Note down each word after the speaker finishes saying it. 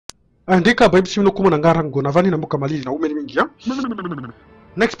Andeka ba ibisi no kuma ngara ngo na vani na mboka malili na umeli mingi ya.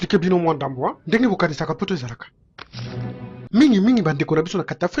 Na expliquer bino mwa ndambwa ndenge bokanisaka poto ezalaka. Mingi bandeko na biso na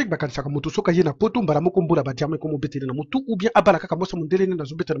kata Afrique bakanisaka moto soka ye na poto mbala moko mbola ba diamant ko mobetele na motu ou bien abala kaka mosa mondele na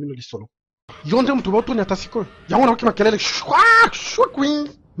zobeta na mino lisolo. Yonde mutu ba toni atasiko. Yango na kima kelele shwa queen.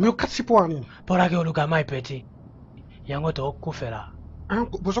 Mio katsi po ani. Pora ke oluka mai peti. Yango to kufela.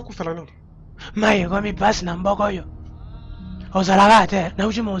 Bozo kufela no. Mai ko mi pass na mboko yo. Ozalaga te na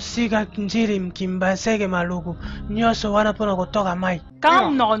uji mosika njiri mkimba sege maluku. Nyoso wana pona kutoka mai.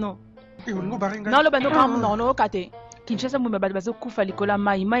 Kam nono. Ngo baringa. Non lo bano kam nono kate. Kinshasa mumba bazo kufa likola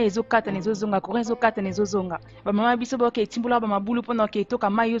mai ezo kata nezo zonga ko ezo kata nezo zonga ba mama biso ba ke timbula ba mabulu pona ke toka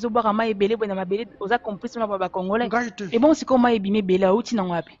mai ezo bwa mai ebele bwana mabele oza complice na ba congolais et bon siko mai ebime bele auti na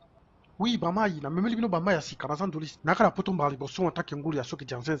ngwapi. Oui ba mai na memeli bino ba mai ya sika bazandolis na kala poto mbali boso atake ngulu ya soki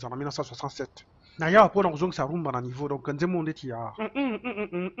janzenza na 1967 na ya pona kuzonga sa rumba na niveau donc nzemo ndeti ya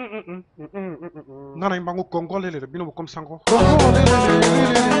ngana imbango congolais le bino comme sango.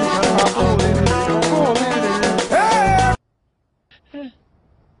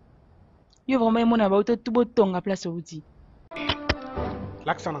 Yo vraiment mon aba auto tout botonga place outi.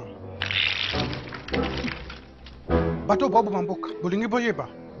 Laksana. Bato bobo mamboka, bolingi boyeba.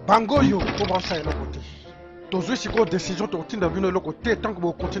 Bango yo ko brancha ya côté. Tozo siko décision to tinda bino le côté tant que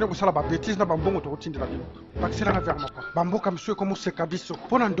vous continuez ko sala ba bêtise na bambongo to tinda la bino. Baxela na vers moko. Bamboka monsieur comme seka biso.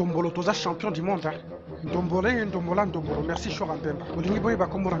 Pona ndombolo toza champion du monde. Ndombolo, merci Chora Mpemba. Bolingi boyeba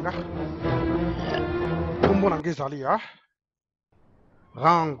ko moranga. Kombo ngezali ha.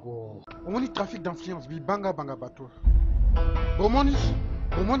 Rango. Omoni trafic d'influence banga bateau. Bomoni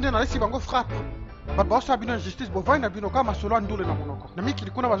na lesi bango frappe. Baba sa bino injustice bo vaina bino kama solo ndule na monoko. Na miki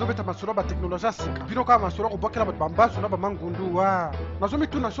likuna bazobeta masolo ba technologie sika. Bino kama masolo ko bokela ba bambaso na ba mangundu wa. Nazomi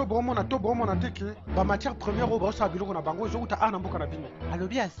tuna so bomo na to bomo na teke. Ba matière première ba sa biloko na bango zo uta ana mboka na bino.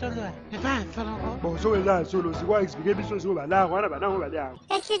 Alobi a solo. Va solo. Bon zo eza solo si wa expliquer biso zo ba la wana ba na ba la.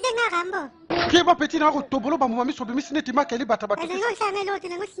 Excusez-moi Rambo. Qui va petit na ko tobolo ba mama miso bimi sineti makeli bata bata. Est-ce que ça met l'autre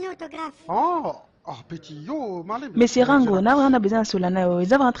na signer autographe? Oh. Ah, petit yo, malé. Mais c'est Rango, on a besoin de cela,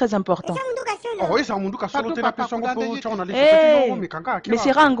 c'est vraiment très important. Oh, oui, c'est un monde qui a solo te la personne pour tu en aller. Mais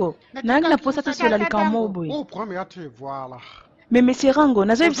c'est Rango, n'a rien posé sur la licamo boy. Oh, premier à te voilà. Mais monsieur Rango,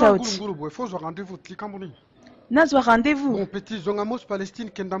 n'a pas ça aussi. Il faut rendez-vous clicamoni. N'a pas rendez-vous. Mon petit zongamos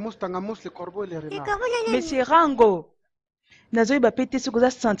Palestine, kendamos tangamos les corbeaux et les renards. Monsieur Rango. Nazo ba pété ce que ça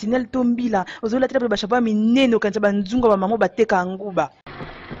sentinelle tombi là. Ozola trappe ba chapa mineno quand ça ba nzunga ba mamo ba teka nguba.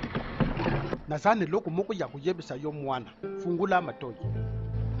 Nazane loko moko ya kuyebisa yo mwana fungula matoyi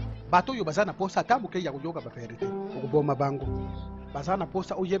bato yo bazana posa tabuke ya kuyoga baperite ukuboma bango bazana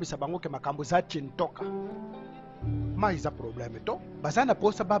posa uyebisa bango ke makambo za chintoka maiza problème to bazana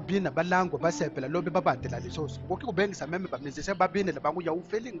posa ba bina balango basepela lobe babandela lisosi boki kubengisa meme bamezese babine bango ya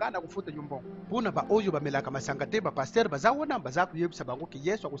ufeli ngana kufuta nyumbongo buna ba oyo bamelaka masanga te ba pasteur bazawona bazakuyebisa bango ke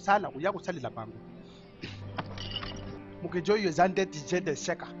Yesu akusala kuya kusalila bango mukejo yo zande tijende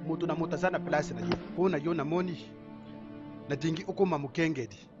sheka mutu na mutazana place na yo bona yo na moni na dingi ukoma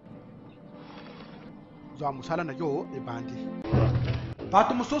mukengedi zo musala na yo ebandi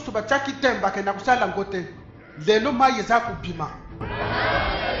batu musoso bachaki temba ke na kusala ngote lelo maye za kubima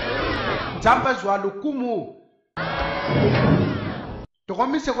jamba zo alukumu to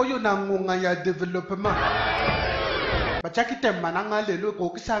komise ko yo na ngonga ya development bachaki temba na ngalelo ko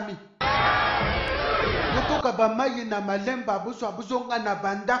kisami Yotoka ba mayi na malemba abuzonga na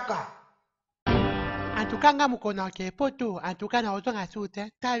bandaka. Antukanga mukona ke poto, antukana ozonga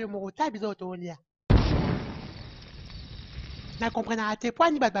sute, tayo mukuta bizoto olia. Na comprena à tes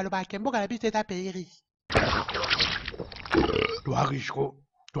points ni bat baloba kembo la bise ta payeri. Toi riche,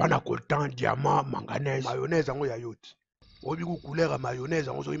 toi na coltan diamant manganèse, mayonnaise ngo ya yote. Obi ku couleur mayonnaise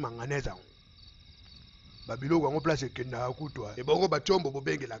ngo so manganèse. Babilo wango place kenda akutwa ebongo bachombo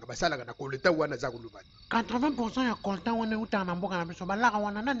bobengela basala na koleta wana za kulubani 80% ya coltan wana utana mboka na biso balaka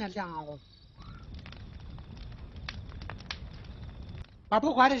wana nani aliango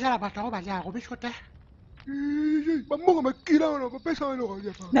babo kwa deja la bataro balia ko biso te bamonga makila wana bapesa wana ko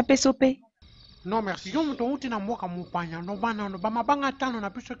ya na pesope non merci yo mto uti na mboka mupanya no bana no bamabanga tano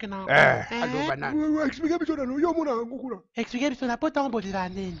na biso kena alo banana expliquer biso na yo mona ngukula expliquer biso na pota mbodira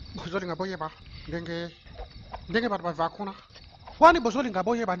nini bozolinga boyeba ndenge batu bavakuna kwani bozolinga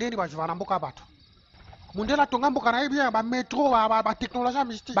boyeba ndeni bajivana mboka batu mundela tonga mboka na ebia ba metro ba technologie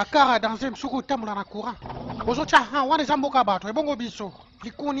mystique bakara dans un suku tamula na courant bozocha ha wana za mboka batu ebongo biso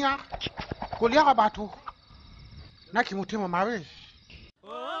likunia kolia batu na kimutema mawe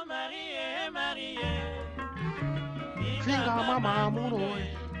oh Marie finga mama muno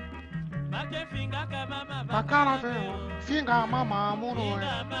Make finga bakala veo finga mama munoe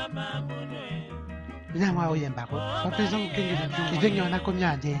Nyama oyembako. Bapeza mukengeza kizenyo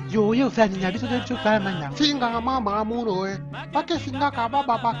nakomyanje. Yo yo fanya nyabiso de chukala manya. finga mama munoe bake finga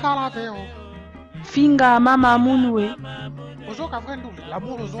kababa bakala veo Finga mama munwe. ozoka vrendule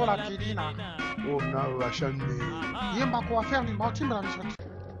l'amour ozola kidina Oh, na washande. yemba ko affaire ni mautimba la mission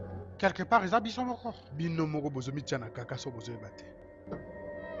quelque part eza biso moko Bino moko bozomi tia na kaka so bozoyeba te.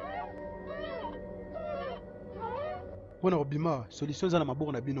 Mpona kobima solution eza na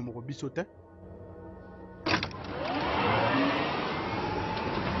maboko na bino moko biso te.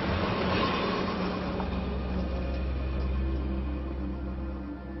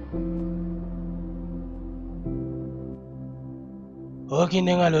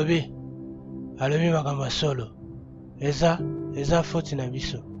 okinde nga alobi makambo solo eza faute na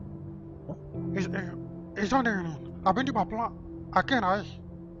biso. eza ndenge nini abendi baplan ake na ye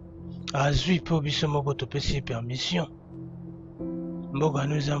azwi mpo biso moko topesi ye permission. Mboka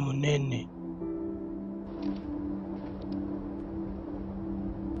no eza monene.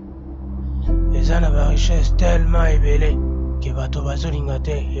 Eza na barichesse tellement ebele ke bato bazolinga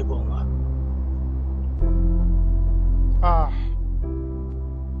te ebonga.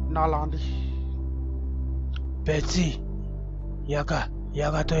 nalandi Petit,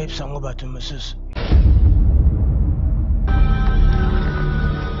 yaka toyebisa ngo bato mosusu.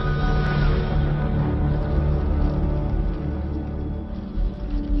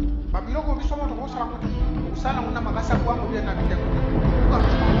 babiloko biso moto kosala ngo te kosala ngo na makasi akwango bie na biteko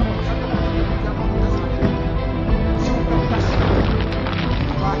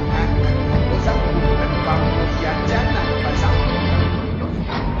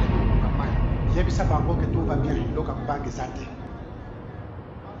yebisa bango ke tout va bien loka mbange eza te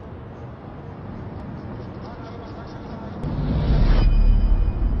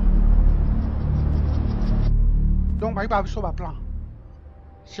donc bayiba biso baplan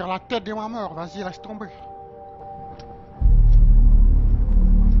sur la tête de ma mère, vas-y, laisse tomber.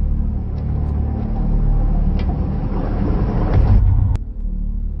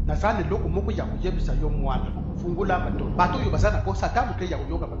 nazali loko moko ya kuyebisa yo mwana fungula bato oyo baza na posa ata moke ya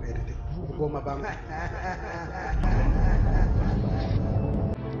koyoka baverite okoboma bango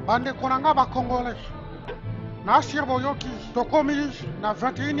bandeko na nga bakongole nasir boyoki tokomi na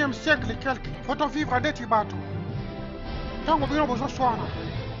 21e siècle quelque fo tovivre neti bato ntango bino bozoswana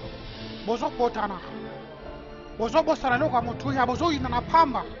bozokotana bozobosana eloko ya motuya bozoyina na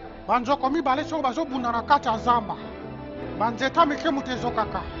pamba banzoko mibale soki bazobunda na kati ya zamba banzeta mike moto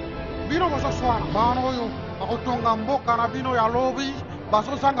ezokaka bino bozoswana bana oyo bakotonga mboka na bino ya lobi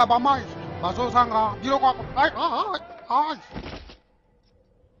bazozanga bamai bazozanga biloko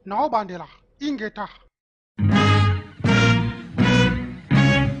naobandela ingeta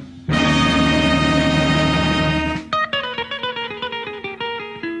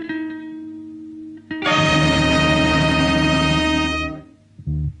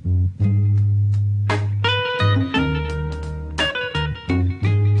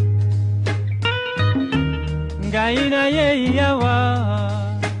ngai na ye yawa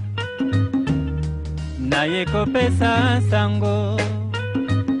naye kopesa sango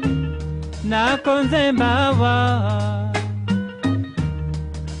nakonzembawa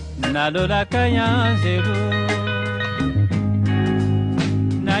nalolaka ya nzelu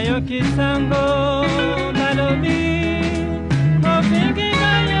nayoki sango balobi ofingi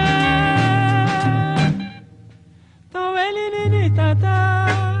ngaye towelilini tata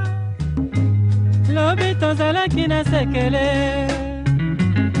lobi tozalaki na sekele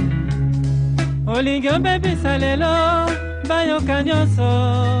olingi obebisa lelo bayoka nyonso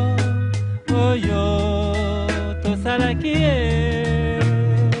oyo tosalaki ye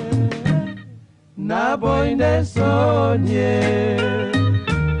naboyi nde sonye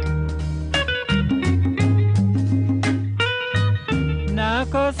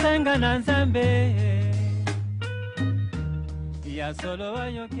nakosenga na nzambe ya solo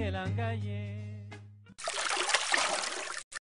ayokela ngai ye